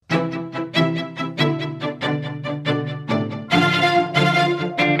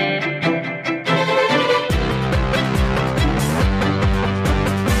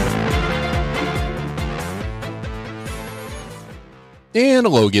And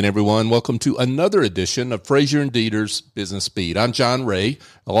hello again, everyone. Welcome to another edition of Frazier and Dieter's Business Beat. I'm John Ray,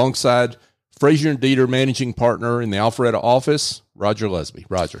 alongside Frazier and Dieter managing partner in the Alpharetta office, Roger Lesby.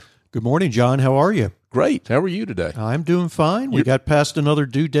 Roger. Good morning, John. How are you? Great. How are you today? I'm doing fine. We got past another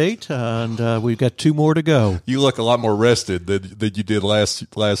due date, and we've got 2 more to go. You look a lot more rested than you did last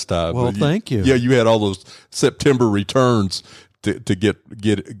time. Well, thank you. Yeah, you had all those September returns to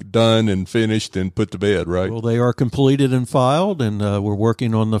get done and finished and put to bed, right? Well, they are completed and filed, and we're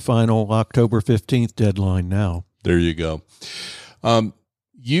working on the final October 15th deadline now. There you go.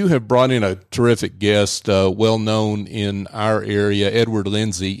 You have brought in a terrific guest, well known in our area, Edward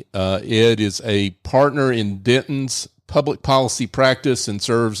Lindsay. Ed is a partner in Denton's public policy practice and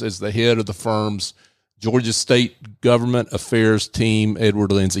serves as the head of the firm's Georgia State Government Affairs team.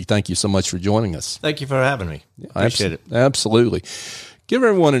 Edward Lindsay, thank you so much for joining us. Thank you for having me. Appreciate it. Absolutely. Give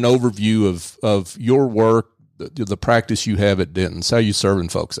everyone an overview of your work, the practice you have at Denton's. How are you serving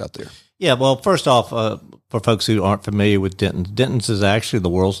folks out there? Yeah, well, first off, for folks who aren't familiar with Denton's, Denton's is actually the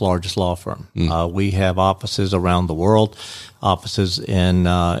world's largest law firm. We have offices around the world, offices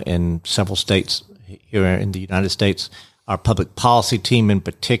in several states here in the United States. Our public policy team in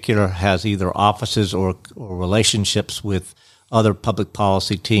particular has either offices or relationships with other public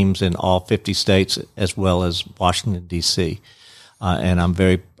policy teams in all 50 states, as well as Washington, D.C. And I'm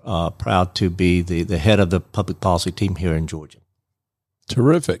very proud to be the head of the public policy team here in Georgia.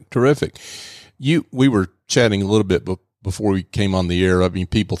 Terrific. We were chatting a little bit before we came on the air. I mean,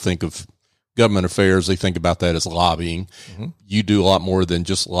 people think of government affairs, they think about that as lobbying. Mm-hmm. You do a lot more than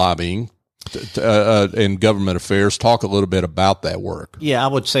just lobbying. In government affairs, talk a little bit about that work. Yeah, I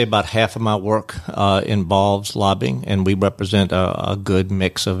would say about half of my work involves lobbying, and we represent a good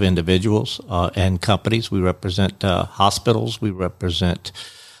mix of individuals and companies. We represent hospitals, we represent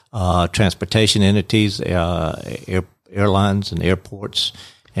transportation entities, airlines and airports,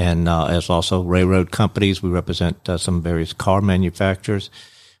 and as also railroad companies. We represent some various car manufacturers.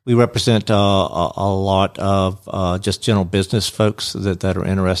 We represent a lot of just general business folks that are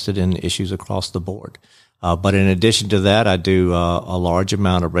interested in issues across the board. But in addition to that, I do a large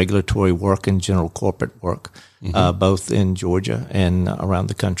amount of regulatory work and general corporate work, both in Georgia and around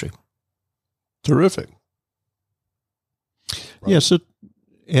the country. Terrific. Right. Yeah, so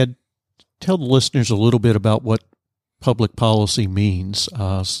Ed, tell the listeners a little bit about what public policy means.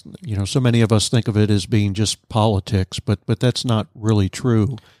 So many of us think of it as being just politics, but that's not really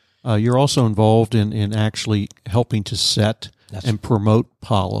true. You're also involved in actually helping to set and promote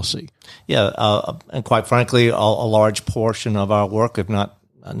policy. Yeah, and quite frankly, a large portion of our work, if not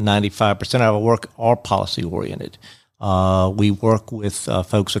 95% of our work, are policy oriented. We work with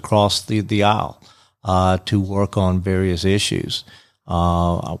folks across the aisle to work on various issues.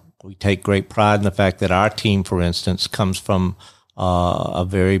 We take great pride in the fact that our team, for instance, comes from a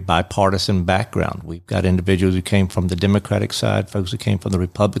very bipartisan background. We've got individuals who came from the Democratic side, folks who came from the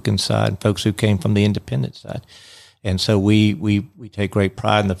Republican side, and folks who came from the independent side. And so we take great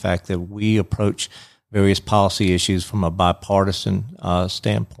pride in the fact that we approach various policy issues from a bipartisan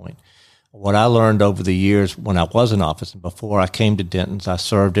standpoint. What I learned over the years when I was in office, and before I came to Denton's, I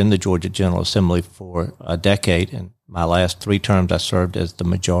served in the Georgia General Assembly for a decade, and my last 3 terms I served as the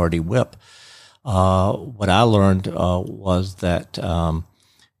majority whip. What I learned was that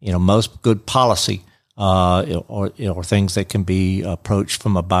most good policy or things that can be approached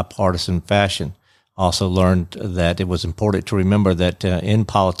from a bipartisan fashion. Also learned that it was important to remember that in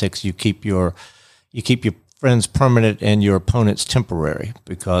politics you keep your friends permanent and your opponents temporary,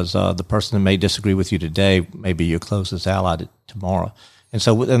 because the person that may disagree with you today may be your closest ally tomorrow. And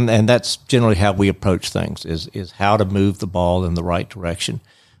so, and that's generally how we approach things: is how to move the ball in the right direction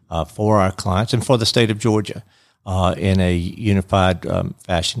for our clients and for the state of Georgia in a unified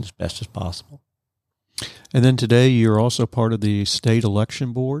fashion as best as possible. And then today, you're also part of the state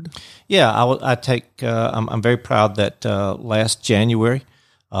election board. Yeah, I'm very proud that last January,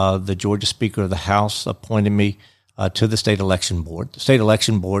 the Georgia Speaker of the House appointed me to the state election board. The state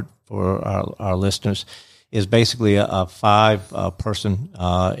election board, for our listeners, is basically a 5-person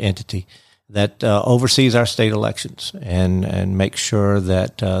entity that oversees our state elections and makes sure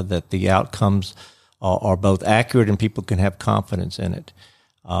that the outcomes are both accurate and people can have confidence in it.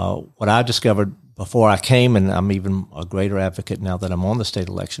 What I discovered before I came, and I'm even a greater advocate now that I'm on the state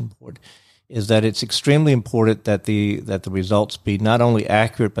election board, is that it's extremely important that the results be not only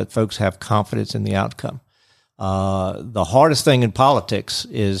accurate, but folks have confidence in the outcome. The hardest thing in politics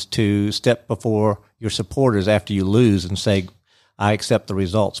is to step before your supporters after you lose and say, I accept the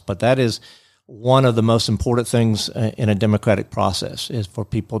results. But that is one of the most important things in a democratic process, is for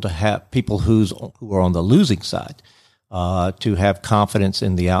people to have people who are on the losing side to have confidence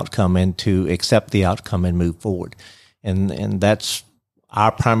in the outcome and to accept the outcome and move forward. And that's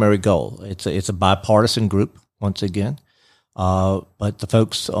our primary goal. It's a bipartisan group, once again. But the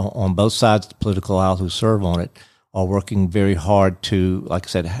folks on both sides of the political aisle who serve on it are working very hard to, like I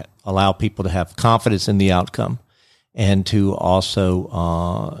said, allow people to have confidence in the outcome and to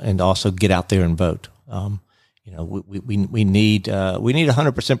also get out there and vote. We need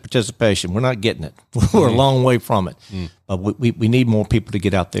 100% participation. We're not getting it. We're a long way from it. But we need more people to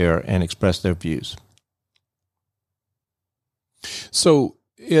get out there and express their views. So,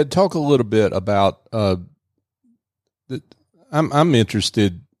 Ed, talk a little bit about I'm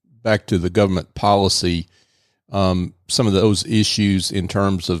interested, back to the government policy, some of those issues in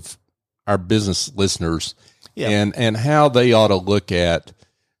terms of our business listeners, and how they ought to look at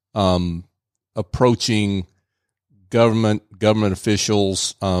approaching government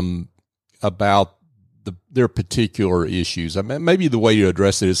officials about their particular issues. I mean, maybe the way you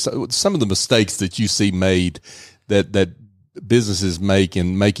address it is some of the mistakes that you see made that businesses make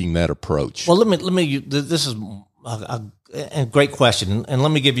in making that approach. Well, let me. This is a great question, and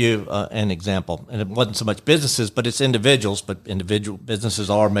let me give you an example. And it wasn't so much businesses, but it's individuals. But individual businesses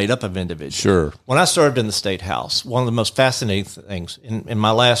are made up of individuals. Sure. When I served in the State House, one of the most fascinating things in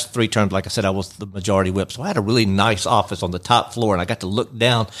my last 3 terms, like I said, I was the majority whip, so I had a really nice office on the top floor, and I got to look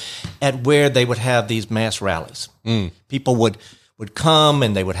down at where they would have these mass rallies. People would come,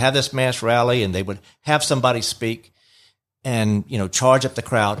 and they would have this mass rally, and they would have somebody speak, and charge up the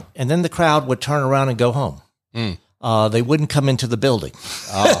crowd, and then the crowd would turn around and go home. They wouldn't come into the building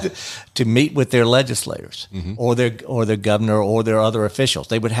to meet with their legislators or their governor or their other officials.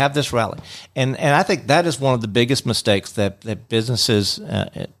 They would have this rally, and I think that is one of the biggest mistakes that businesses,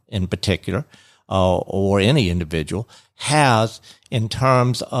 in particular, or any individual, has in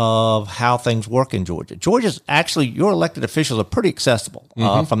terms of how things work in Georgia. Georgia's actually, your elected officials are pretty accessible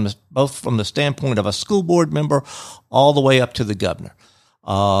both from the standpoint of a school board member all the way up to the governor.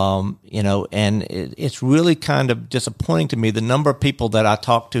 And it's really kind of disappointing to me, the number of people that I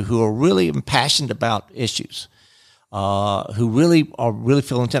talk to who are really impassioned about issues, who really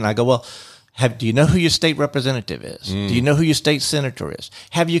feel intent. I go, well, do you know who your state representative is? Do you know who your state senator is?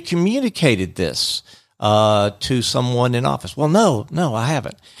 Have you communicated this to someone in office? Well, no, I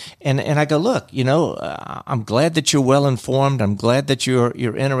haven't. And I go, look, I'm glad that you're well informed. I'm glad that you're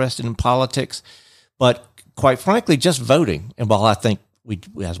interested in politics, but quite frankly, just voting. And while I think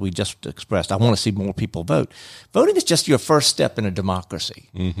as we just expressed, I want to see more people vote. Voting is just your first step in a democracy.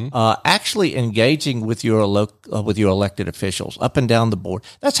 Actually engaging with your elected officials up and down the board,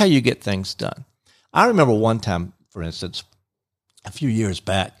 that's how you get things done. I remember one time, for instance, a few years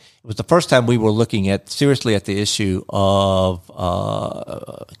back, it was the first time we were looking seriously at the issue of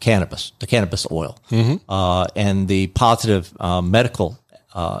cannabis, the cannabis oil, and the positive medical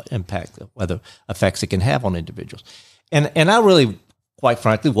impact, whether effects it can have on individuals. And I really, quite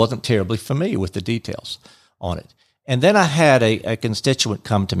frankly, wasn't terribly familiar with the details on it. And then I had a constituent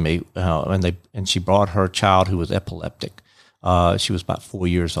come to me, and she brought her child who was epileptic. She was about 4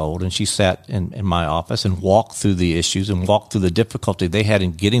 years old, and she sat in my office and walked through the issues and walked through the difficulty they had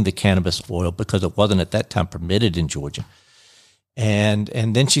in getting the cannabis oil because it wasn't at that time permitted in Georgia. And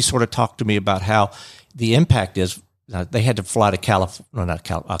then she sort of talked to me about how the impact is. They had to fly to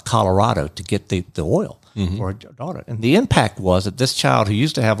Colorado to get the oil for her daughter. And the impact was that this child, who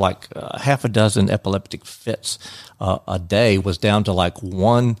used to have like half a dozen epileptic fits a day, was down to like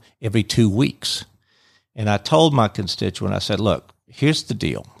one every 2 weeks. And I told my constituent, I said, look, here's the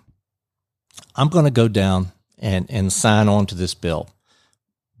deal. I'm going to go down and sign on to this bill,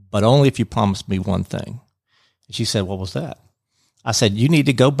 but only if you promise me one thing. And she said, what was that? I said, you need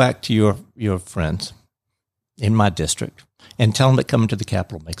to go back to your friends in my district and tell them that coming to the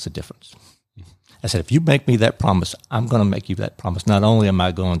Capitol makes a difference. I said, if you make me that promise, I'm going to make you that promise. Not only am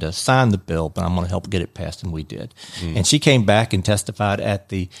I going to sign the bill, but I'm going to help get it passed, and we did. And she came back and testified at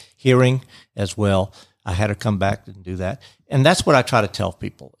the hearing as well. I had her come back and do that. And that's what I try to tell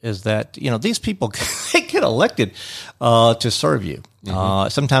people, is that, these people, they get elected to serve you.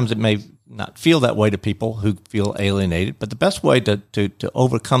 Sometimes it may not feel that way to people who feel alienated, but the best way to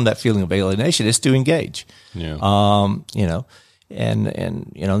overcome that feeling of alienation is to engage. And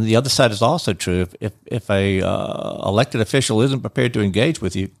the other side is also true. If a elected official isn't prepared to engage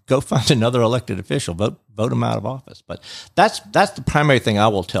with you, go find another elected official, vote them out of office. But that's the primary thing I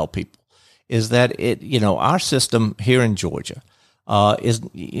will tell people, is that our system here in Georgia is,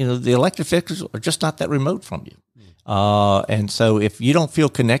 the elected officials are just not that remote from you. And so if you don't feel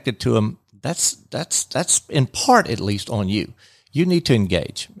connected to them, that's in part at least on you. You need to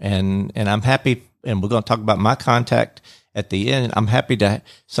engage, and I'm happy we're going to talk about my contact at the end. I'm happy to have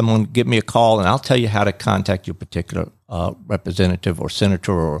someone give me a call, and I'll tell you how to contact your particular representative or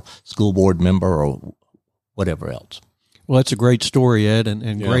senator or school board member or whatever else. Well, that's a great story, Ed,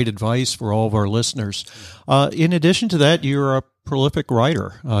 and great advice for all of our listeners. In addition to that, you're a prolific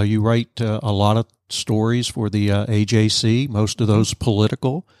writer. You write a lot of stories for the AJC, most of those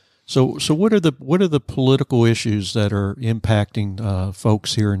political. So what are the political issues that are impacting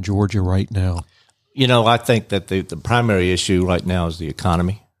folks here in Georgia right now? I think that the primary issue right now is the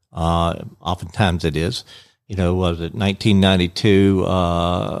economy. Oftentimes it is. Was it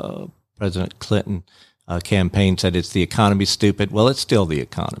 1992, President Clinton campaign said it's the economy, stupid. Well, it's still the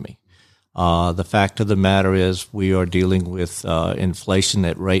economy. The fact of the matter is we are dealing with inflation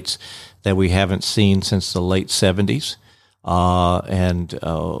at rates that we haven't seen since the late 70s. And I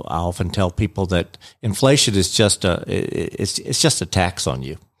often tell people that inflation is just it's just a tax on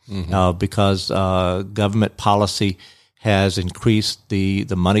you, because government policy has increased the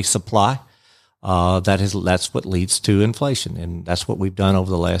money supply. That's what leads to inflation, and that's what we've done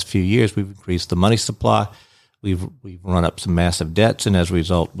over the last few years. We've increased the money supply. We've run up some massive debts, and as a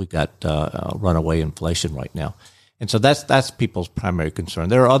result, we got runaway inflation right now. And so that's people's primary concern.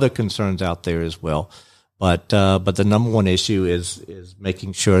 There are other concerns out there as well, but the number one issue is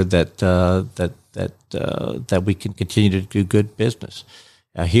making sure that we can continue to do good business.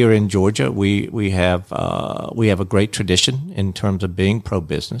 Here in Georgia, we have a great tradition in terms of being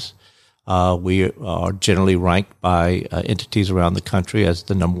pro-business. We are generally ranked by entities around the country as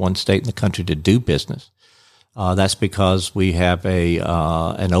the number one state in the country to do business. That's because we have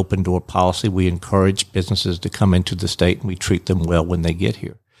an open door policy. We encourage businesses to come into the state, and we treat them well when they get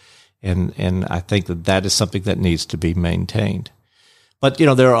here. And I think that is something that needs to be maintained. But,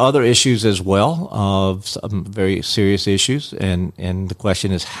 there are other issues as well, of some very serious issues. And the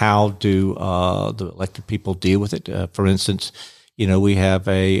question is, how do the elected people deal with it? For instance, we have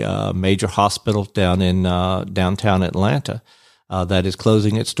a major hospital down in downtown Atlanta that is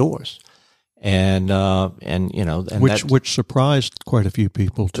closing its doors. Which surprised quite a few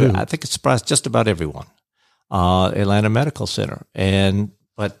people too. I think it surprised just about everyone. Atlanta Medical Center,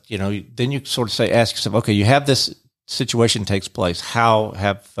 but then you sort of ask yourself, okay, you have this situation takes place. How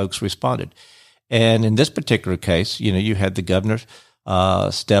have folks responded? And in this particular case, you had the governor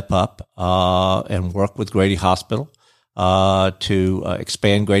step up and work with Grady Hospital to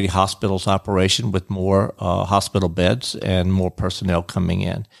expand Grady Hospital's operation with more hospital beds and more personnel coming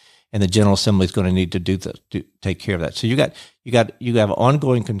in. And the General Assembly is going to need to take care of that. So you have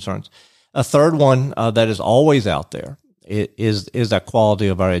ongoing concerns. A third one that is always out there is the quality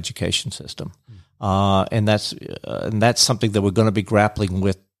of our education system, and that's something that we're going to be grappling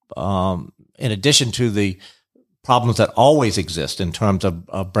with. In addition to the problems that always exist in terms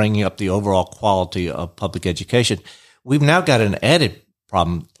of bringing up the overall quality of public education, we've now got an added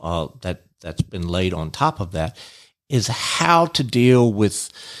problem that's been laid on top of that, is how to deal with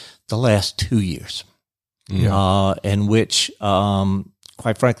the last 2 years, in which,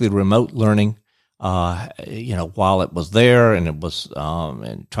 quite frankly, remote learning, while it was there and it was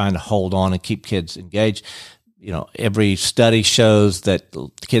and trying to hold on and keep kids engaged, every study shows that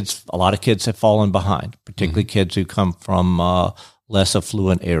a lot of kids have fallen behind, particularly kids who come from less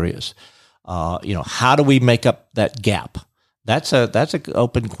affluent areas. How do we make up that gap? That's an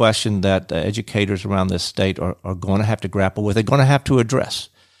open question that educators around this state are going to have to grapple with. They're going to have to address.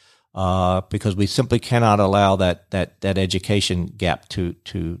 Because we simply cannot allow that education gap to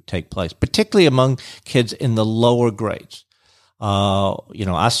take place, particularly among kids in the lower grades.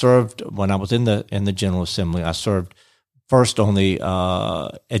 I served when I was in the General Assembly. I served first on the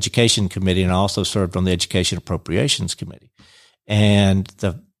Education Committee, and I also served on the Education Appropriations Committee. And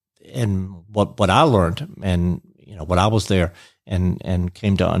what I learned, and what I was there and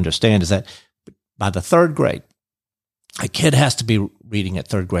came to understand, is that by the third grade, a kid has to be reading at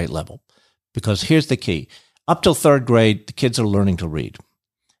third grade level, because here's the key. Up till third grade, the kids are learning to read.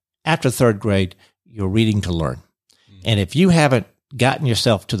 After third grade, you're reading to learn. And if you haven't gotten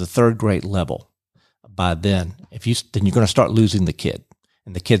yourself to the third grade level by then you're going to start losing the kid,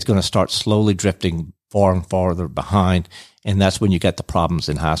 and the kid's going to start slowly drifting far and farther behind. And that's when you get the problems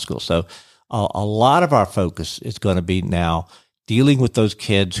in high school. So a lot of our focus is going to be now dealing with those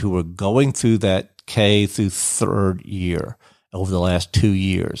kids who are going through that K through third year over the last 2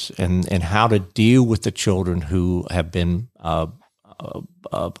 years, and how to deal with the children who have been who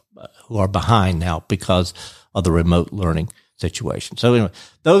are behind now because of the remote learning. situation. So anyway,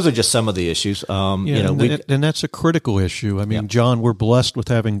 those are just some of the issues. And that's a critical issue. I mean, John, we're blessed with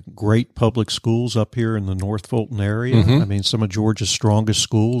having great public schools up here in the North Fulton area. I mean, some of Georgia's strongest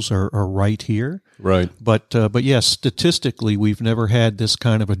schools are right here. Right. But yes, statistically, we've never had this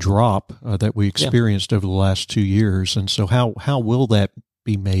kind of a drop that we experienced over the last 2 years. And so how will that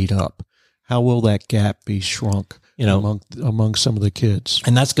be made up? How will that gap be shrunk? Among some of the kids,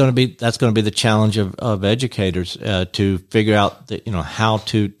 and that's going to be the challenge of educators to figure out how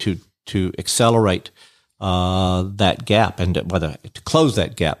to accelerate that gap and whether to close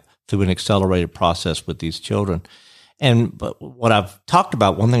that gap through an accelerated process with these children. But what I've talked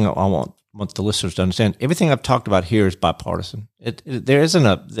about, one thing I want the listeners to understand: everything I've talked about here is bipartisan. There isn't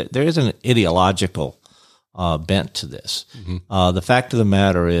an ideological bent to this. The fact of the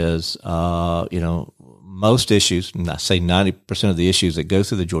matter is, most issues, and I say 90% of the issues that go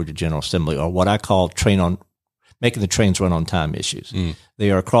through the Georgia General Assembly are what I call making the trains run on time issues. They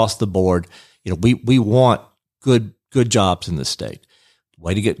are across the board. We want good jobs in the state. The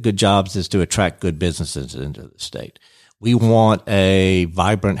way to get good jobs is to attract good businesses into the state. We want a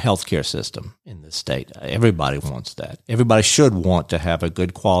vibrant healthcare system in the state. Everybody wants that. Everybody should want to have a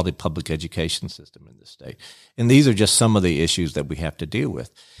good quality public education system in the state. And these are just some of the issues that we have to deal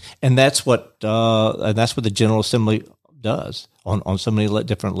with. And that's what the General Assembly does on so many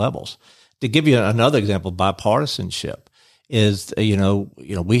different levels. To give you another example, bipartisanship is,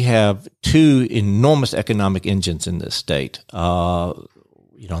 we have two enormous economic engines in this state.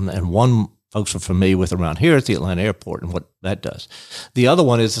 And one folks are familiar with around here at the Atlanta airport and what that does. The other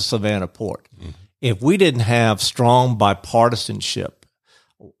one is the Savannah port. If we didn't have strong bipartisanship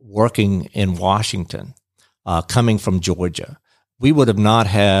working in Washington, coming from Georgia, we would have not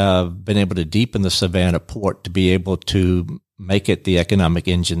have been able to deepen the Savannah port to be able to make it the economic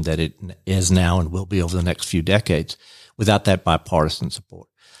engine that it is now and will be over the next few decades without that bipartisan support.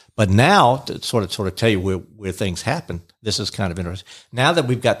 But now, to sort of tell you where things happen, this is kind of interesting. Now that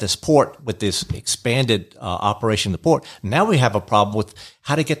we've got this port with this expanded operation in the port, now we have a problem with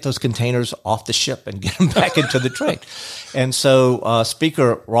how to get those containers off the ship and get them back into the train. And so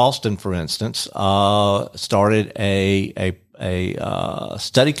Speaker Ralston, for instance, started a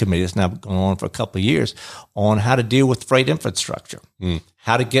study committee that's now going on for a couple of years on how to deal with freight infrastructure,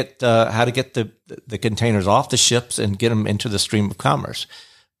 how to get the containers off the ships and get them into the stream of commerce.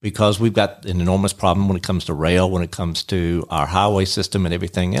 Because we've got an enormous problem when it comes to rail, when it comes to our highway system and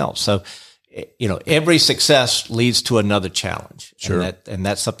everything else. So, every success leads to another challenge. Sure. And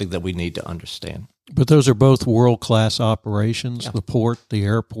that's something that we need to understand. But those are both world-class operations, the port, the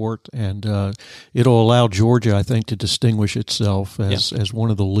airport, and it'll allow Georgia, I think, to distinguish itself as one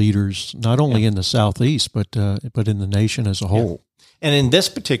of the leaders, not only in the Southeast, but in the nation as a whole. And in this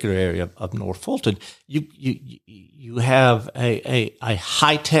particular area of North Fulton, you have a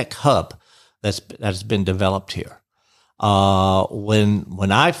high-tech hub that's been developed here.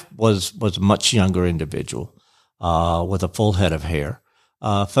 When I was a much younger individual with a full head of hair,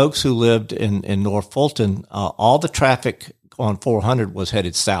 folks who lived in North Fulton, all the traffic on 400 was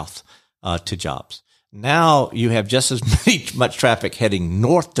headed south to jobs. Now you have just as much traffic heading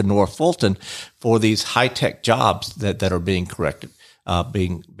north to North Fulton for these high-tech jobs that are being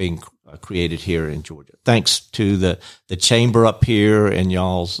being created here in Georgia. Thanks to the chamber up here and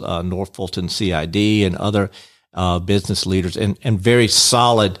y'all's North Fulton CID and other business leaders and very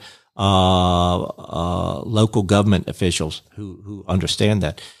solid local government officials who understand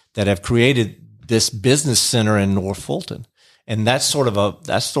that have created this business center in North Fulton. And that's sort of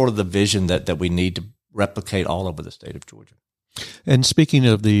the vision that we need to replicate all over the state of Georgia. And speaking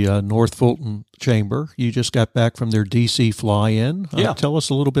of the North Fulton Chamber, you just got back from their D.C. fly-in. Tell us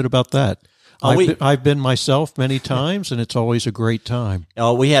a little bit about that. I've been myself many times, and it's always a great time.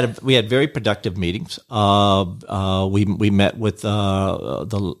 We had very productive meetings. We met with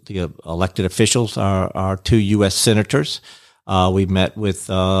the elected officials, our two U.S. senators. We met with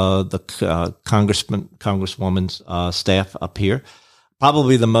the congresswoman's staff up here.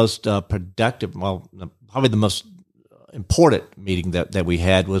 Probably the most productive, probably the most important meeting that we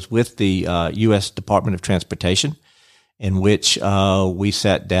had was with the U.S. Department of Transportation, in which we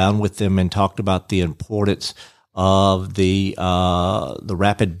sat down with them and talked about the importance of the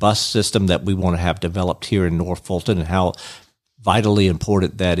rapid bus system that we want to have developed here in North Fulton and how vitally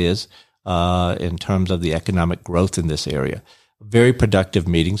important that is in terms of the economic growth in this area. Very productive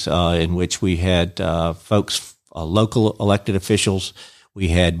meetings in which we had folks, local elected officials. We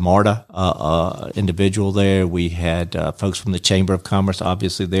had MARTA, individual there. We had folks from the Chamber of Commerce,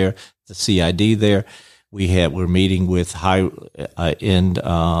 obviously there, the CID there. We're meeting with high-end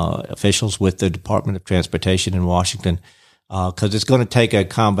officials with the Department of Transportation in Washington because it's going to take a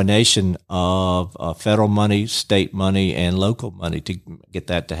combination of federal money, state money, and local money to get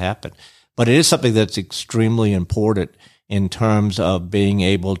that to happen. But it is something that's extremely important in terms of being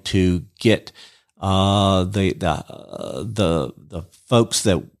able to get the folks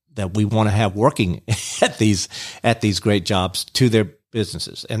that we want to have working at these great jobs to their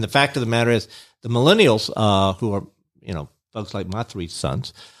businesses. And the fact of the matter is, the millennials who are folks like my three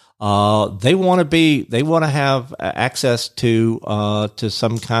sons, they want to have access to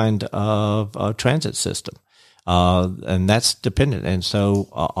some kind of transit system, and that's dependent. And so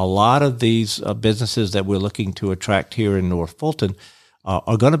a lot of these businesses that we're looking to attract here in North Fulton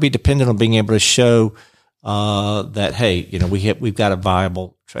are going to be dependent on being able to show that, hey, we've got a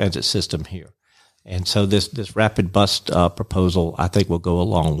viable transit system here. And so this rapid bus proposal, I think, will go a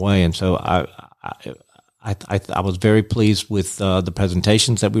long way. And so I was very pleased with the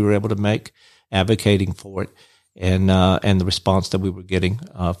presentations that we were able to make, advocating for it, and the response that we were getting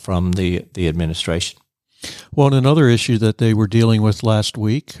from the administration. Well, and another issue that they were dealing with last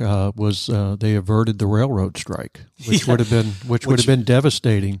week was they averted the railroad strike, which would have been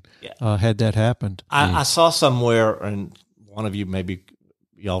devastating had that happened. I saw somewhere, and one of you, maybe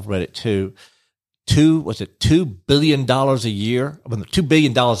y'all read it too. $2 billion a year? I mean, $2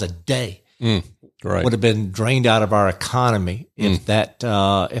 billion a day. Right. Would have been drained out of our economy if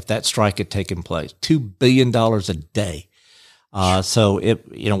that strike had taken place. $2 billion a day. So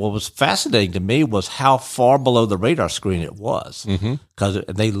what was fascinating to me was how far below the radar screen it was, because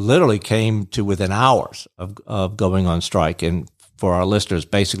they literally came to within hours of going on strike. And for our listeners,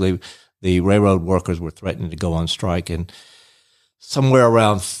 basically the railroad workers were threatening to go on strike, and somewhere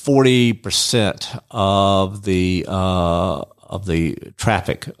around 40% of the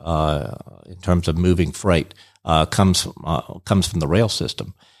traffic in terms of moving freight comes from the rail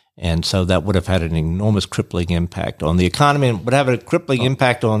system. And so that would have had an enormous crippling impact on the economy, and would have a crippling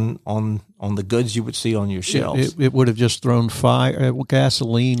impact on the goods you would see on your shelves. It would have just thrown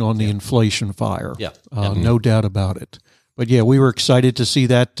gasoline on the inflation fire. No doubt about it. But yeah, we were excited to see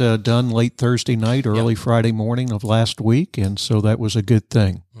that done late Thursday night, early Friday morning of last week, and so that was a good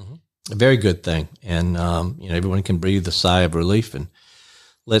thing. A very good thing, and everyone can breathe a sigh of relief. And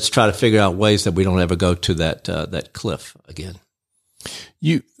let's try to figure out ways that we don't ever go to that cliff again.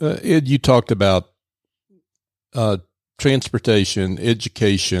 Ed, you talked about transportation,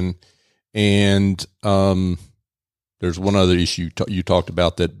 education, and there's one other issue you talked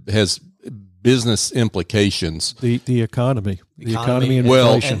about that has business implications. The economy, and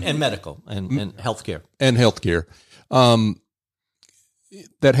inflation. And medical and healthcare. And healthcare.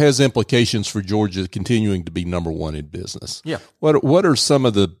 That has implications for Georgia continuing to be number one in business. Yeah. What are some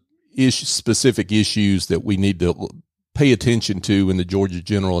of the specific issues that we need to pay attention to in the Georgia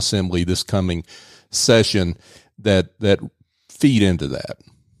General Assembly this coming session that feed into that?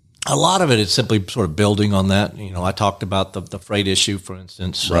 A lot of it is simply sort of building on that. I talked about the freight issue, for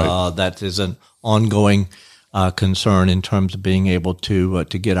instance. Right. That is an ongoing concern in terms of being able to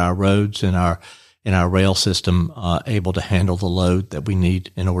get our roads and our rail system able to handle the load that we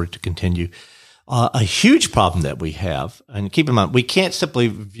need in order to continue. A huge problem that we have, and keep in mind, we can't simply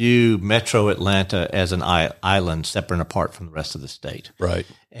view Metro Atlanta as an island separate and apart from the rest of the state. Right.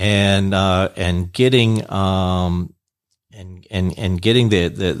 And getting getting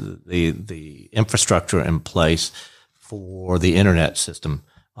the infrastructure in place for the internet system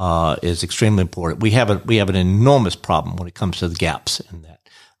is extremely important. We have an enormous problem when it comes to the gaps in that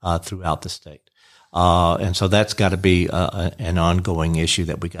throughout the state, and so that's got to be an ongoing issue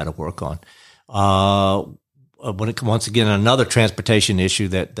that we got to work on. Once again, another transportation issue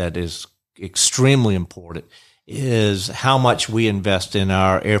that is extremely important is how much we invest in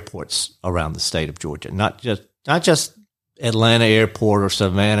our airports around the state of Georgia. Not just Atlanta Airport or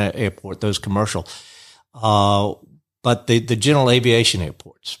Savannah Airport, those commercial, but the general aviation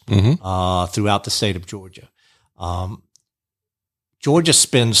airports throughout the state of Georgia. Georgia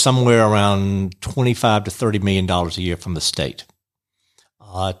spends somewhere around $25 to $30 million a year from the state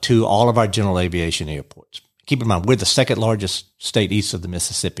to all of our general aviation airports. Keep in mind, we're the second largest state east of the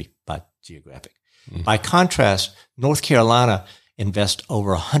Mississippi by geographic. By contrast, North Carolina invests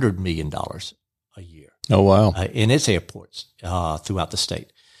over $100 million a year. Oh, wow. In its airports throughout the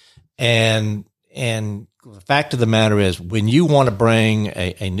state. And the fact of the matter is, when you want to bring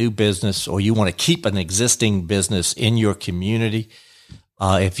a new business or you want to keep an existing business in your community,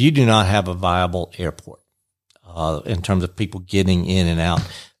 if you do not have a viable airport, in terms of people getting in and out,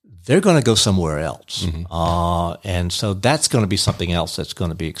 they're going to go somewhere else. And so that's going to be something else that's going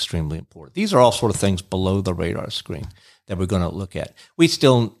to be extremely important. These are all sort of things below the radar screen that we're going to look at. We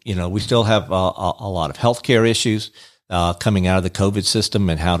still have a lot of healthcare issues coming out of the COVID system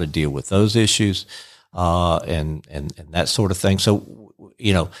and how to deal with those issues, and that sort of thing. So,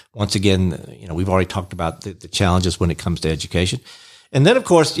 once again, we've already talked about the challenges when it comes to education. And then, of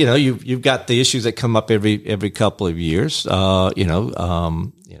course, you've got the issues that come up every couple of years. There's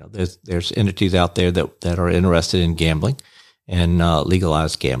entities out there that are interested in gambling and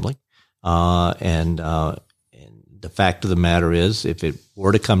legalized gambling. And the fact of the matter is, if it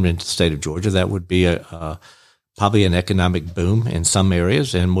were to come into the state of Georgia, that would be probably an economic boom in some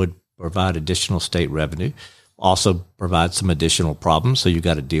areas and would provide additional state revenue. Also provide some additional problems, so you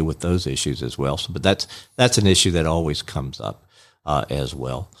got to deal with those issues as well. So, but that's an issue that always comes up as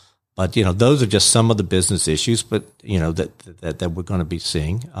well. But those are just some of the business issues, but that we're going to be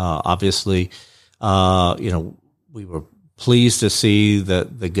seeing. Obviously, we were pleased to see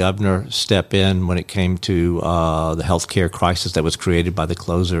the governor step in when it came to the healthcare crisis that was created by the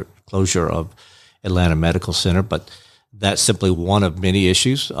closure of Atlanta Medical Center. But that's simply one of many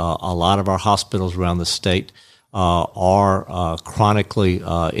issues. A lot of our hospitals around the state are chronically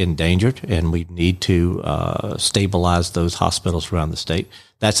endangered, and we need to stabilize those hospitals around the state.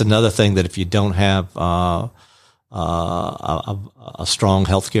 That's another thing that if you don't have a strong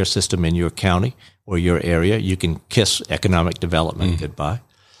healthcare system in your county or your area, you can kiss economic development goodbye.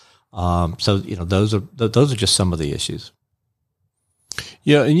 So those are just some of the issues.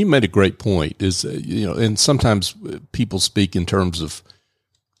 Yeah, and you made a great point. And sometimes people speak in terms of,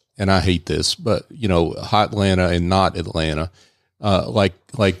 and I hate this, but hot Atlanta and not Atlanta,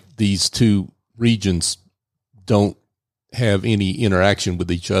 like these two regions don't have any interaction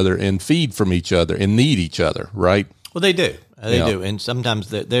with each other and feed from each other and need each other, right? Well, they do. They do. And sometimes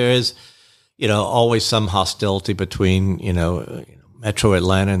there is, always some hostility between, Metro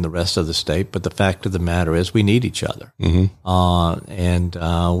Atlanta and the rest of the state. But the fact of the matter is we need each other. And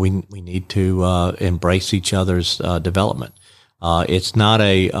we need to embrace each other's development. It's not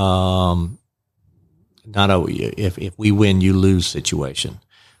if we win, you lose situation.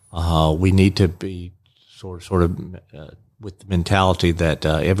 We need to be sort of with the mentality that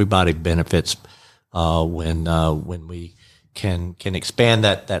everybody benefits when we can expand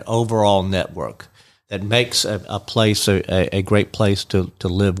that overall network that makes a place a great place to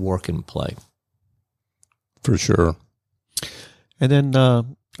live, work, and play. For sure. And then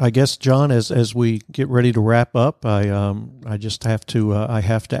I guess, John, as we get ready to wrap up, I just have to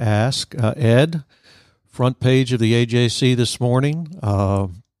ask Ed, front page of the AJC this morning.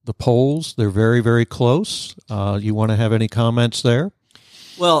 The polls, they're very, very close. You want to have any comments there?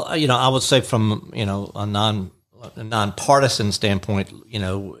 Well, I would say from a nonpartisan standpoint,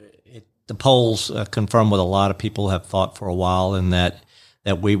 the polls confirm what a lot of people have thought for a while, in that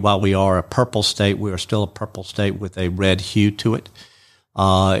while we are a purple state, we are still a purple state with a red hue to it.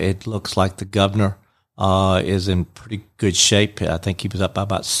 It looks like the governor is in pretty good shape. I think he was up by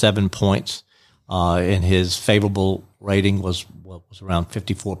about 7 points, and his favorable rating was around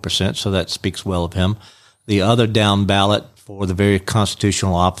 54%. So that speaks well of him. The other down ballot for the various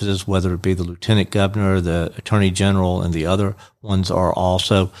constitutional offices, whether it be the lieutenant governor, the attorney general, and the other ones, are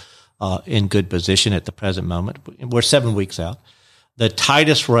also in good position at the present moment. We're 7 weeks out. The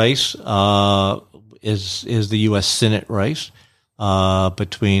tightest race is the U.S. Senate race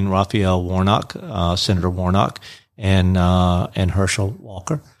between Raphael Warnock, Senator Warnock, and Herschel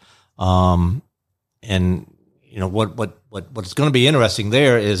Walker. And what's going to be interesting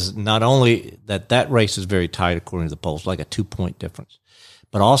there is not only that race is very tight according to the polls, like a 2-point difference,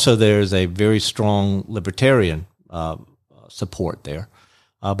 but also there's a very strong libertarian support there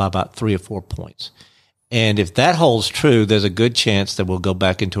by about 3 or 4 points. And if that holds true, there's a good chance that we'll go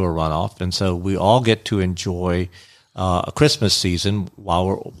back into a runoff. And so we all get to enjoy a Christmas season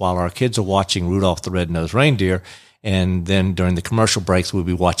while our kids are watching Rudolph the Red-Nosed Reindeer. And then during the commercial breaks, we'll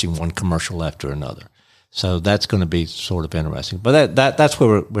be watching one commercial after another. So that's going to be sort of interesting. But that's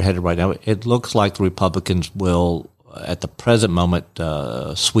where we're headed right now. It looks like the Republicans will, at the present moment,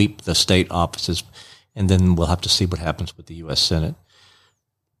 sweep the state offices, and then we'll have to see what happens with the U.S. Senate.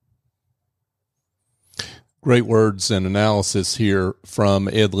 Great words and analysis here from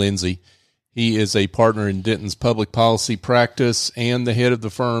Ed Lindsay. He is a partner in Denton's public policy practice and the head of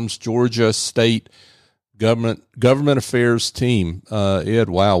the firm's Georgia State Government Affairs team. Ed,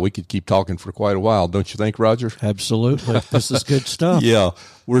 wow, we could keep talking for quite a while, don't you think, Roger? Absolutely. This is good stuff. Yeah,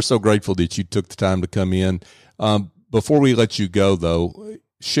 we're so grateful that you took the time to come in. Before we let you go, though,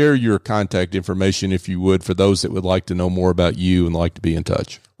 share your contact information, if you would, for those that would like to know more about you and like to be in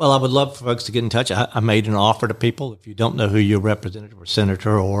touch. Well, I would love for folks to get in touch. I made an offer to people. If you don't know who your representative or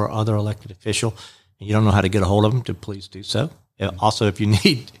senator or other elected official, and you don't know how to get a hold of them, to please do so. Also, if you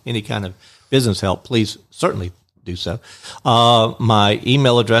need any kind of business help, please certainly do so. My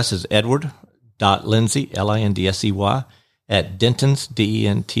email address is edward.lindsey, Lindsey, at Dentons,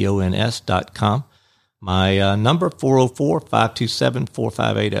 DENTONS.com. My number,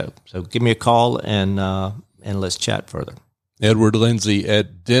 404-527-4580. So give me a call and let's chat further. Edward Lindsey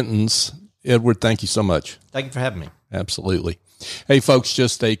at Dentons. Edward, thank you so much. Thank you for having me. Absolutely. Hey, folks,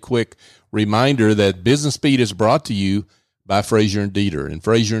 just a quick reminder that Business Beat is brought to you by Frazier & Dieter. And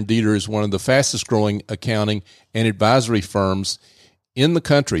Frazier & Dieter is one of the fastest growing accounting and advisory firms in the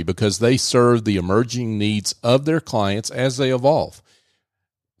country because they serve the emerging needs of their clients as they evolve.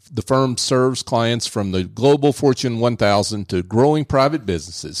 The firm serves clients from the global Fortune 1000 to growing private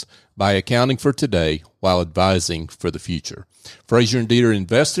businesses by accounting for today while advising for the future. Frazier & Dieter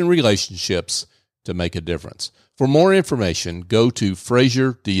invests in relationships to make a difference. For more information, go to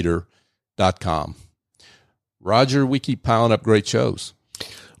FrazierDieter.com. Roger, we keep piling up great shows.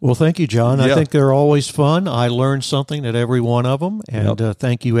 Well, thank you, John. Yeah. I think they're always fun. I learned something at every one of them. And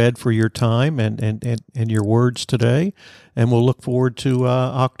thank you, Ed, for your time and your words today. And we'll look forward to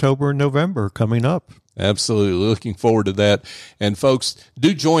October and November coming up. Absolutely. Looking forward to that. And folks,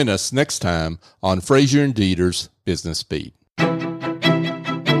 do join us next time on Frazier & Dieter's Business Beat.